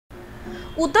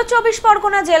উত্তর ২৪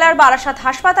 পরগনা জেলার বারাসাত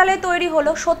হাসপাতালে তৈরি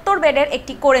হলো ৭০ বেডের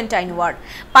একটি কোয়ারেন্টাইন ওয়ার্ড।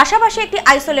 পাশাপাশি একটি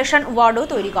আইসোলেশন ওয়ার্ডও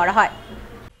তৈরি করা হয়।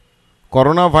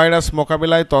 করোনা ভাইরাস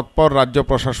মোকাবিলায় তৎপর রাজ্য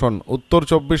প্রশাসন। উত্তর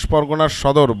 ২৪ পরগনার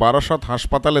সদর বারাসাত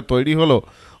হাসপাতালে তৈরি হলো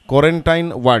কোয়ারেন্টাইন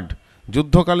ওয়ার্ড।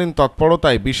 যুদ্ধকালীন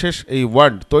তৎপরতায় বিশেষ এই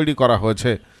ওয়ার্ড তৈরি করা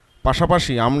হয়েছে।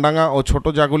 পাশাপাশি আমডাঙ্গা ও ছোট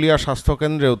জাগুলিয়া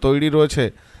স্বাস্থ্যকেন্দ্রেও তৈরি রয়েছে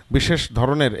বিশেষ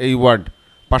ধরনের এই ওয়ার্ড।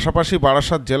 পাশাপাশি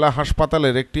বারাসাত জেলা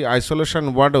হাসপাতালের একটি আইসোলেশন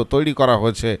ওয়ার্ডও তৈরি করা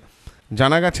হয়েছে।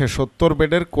 জানা গেছে ৭০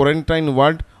 বেডের কোয়ারেন্টাইন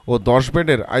ওয়ার্ড ও ১০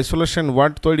 বেডের আইসোলেশন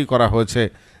ওয়ার্ড তৈরি করা হয়েছে।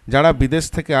 যারা বিদেশ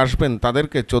থেকে আসবেন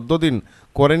তাদেরকে ১৪ দিন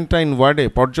কোয়ারেন্টাইন ওয়ার্ডে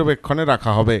পর্যবেক্ষণে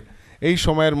রাখা হবে। এই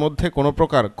সময়ের মধ্যে কোনো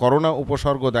প্রকার করোনা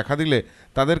উপসর্গ দেখা দিলে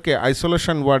তাদেরকে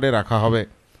আইসোলেশন ওয়ার্ডে রাখা হবে।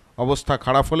 অবস্থা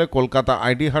খারাপ হলে কলকাতা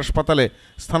আইডি হাসপাতালে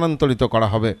স্থানান্তরিত করা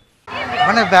হবে।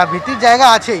 মানে ভীতির জায়গা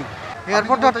আছেই।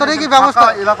 এয়ারপোর্ট চত্বরেই কি ব্যবস্থা,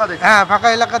 হ্যাঁ ফাঁকা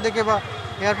এলাকা দেখে বা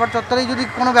এয়ারপোর্ট চত্বরেই যদি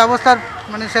কোনো ব্যবস্থার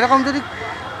মানে সেরকম যদি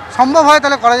সম্ভব হয়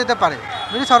তাহলে করা যেতে পারে।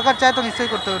 যদি সরকার চায় তো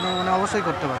নিশ্চয়ই করতে হবে, মানে অবশ্যই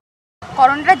করতে পারে।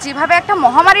 করোনাটা যেভাবে একটা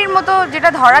মহামারীর মতো যেটা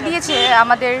ধরা দিয়েছে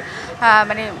আমাদের,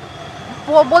 মানে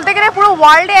বলতে গেলে পুরো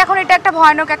ওয়ার্ল্ডে এখন এটা একটা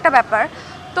ভয়ানক একটা ব্যাপার।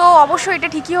 তো অবশ্যই এটা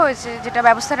ঠিকই হয়েছে যেটা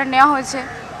ব্যবস্থাটা নেওয়া হয়েছে।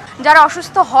 যারা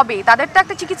অসুস্থ হবে তাদের তো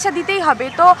একটা চিকিৎসা দিতেই হবে,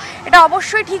 তো এটা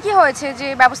অবশ্যই ঠিকই হয়েছে যে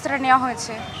ব্যবস্থাটা নেওয়া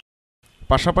হয়েছে।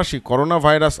 পাশাপাশি করোনা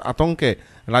ভাইরাস আতঙ্কে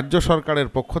রাজ্য সরকারের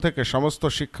পক্ষ থেকে সমস্ত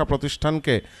শিক্ষা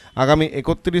প্রতিষ্ঠানকে আগামী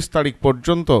 ৩১ তারিখ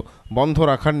পর্যন্ত বন্ধ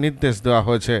রাখার নির্দেশ দেওয়া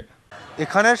হয়েছে।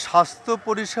 এখানে স্বাস্থ্য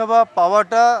পরিষেবা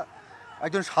পাওয়াটা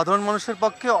একজন সাধারণ মানুষের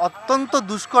পক্ষে অত্যন্ত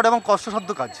দুষ্কর এবং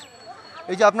কষ্টসাধ্য কাজ।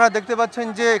 এই যে আপনারা দেখতে পাচ্ছেন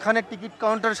যে এখানে টিকিট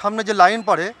কাউন্টারের সামনে যে লাইন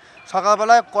পড়ে,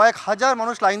 সকালবেলায় কয়েক হাজার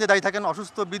মানুষ লাইন দিয়ে দাঁড়িয়ে থাকেন,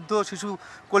 অসুস্থ বৃদ্ধ শিশু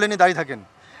কোলে নিয়ে দাঁড়িয়ে থাকেন।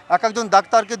 এক একজন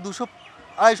ডাক্তারকে 200,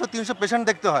 250, 300 পেশেন্ট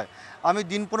দেখতে হয়। আমি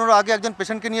দিন 15 আগে একজন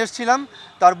পেশেন্টকে নিয়ে এসেছিলাম,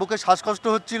 তার বুকে শ্বাসকষ্ট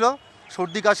হচ্ছিল,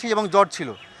 সর্দি কাশি এবং জ্বর ছিল।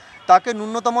 তাকে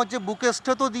ন্যূনতম যে বুকে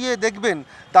স্টেথো দিয়ে দেখবেন,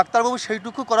 ডাক্তারবাবু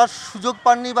সেইটুকু করার সুযোগ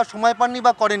পাননি বা সময় পাননি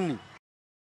বা করেননি।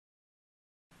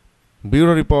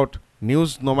 Bureau report,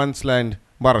 news no man's land,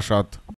 Barasat.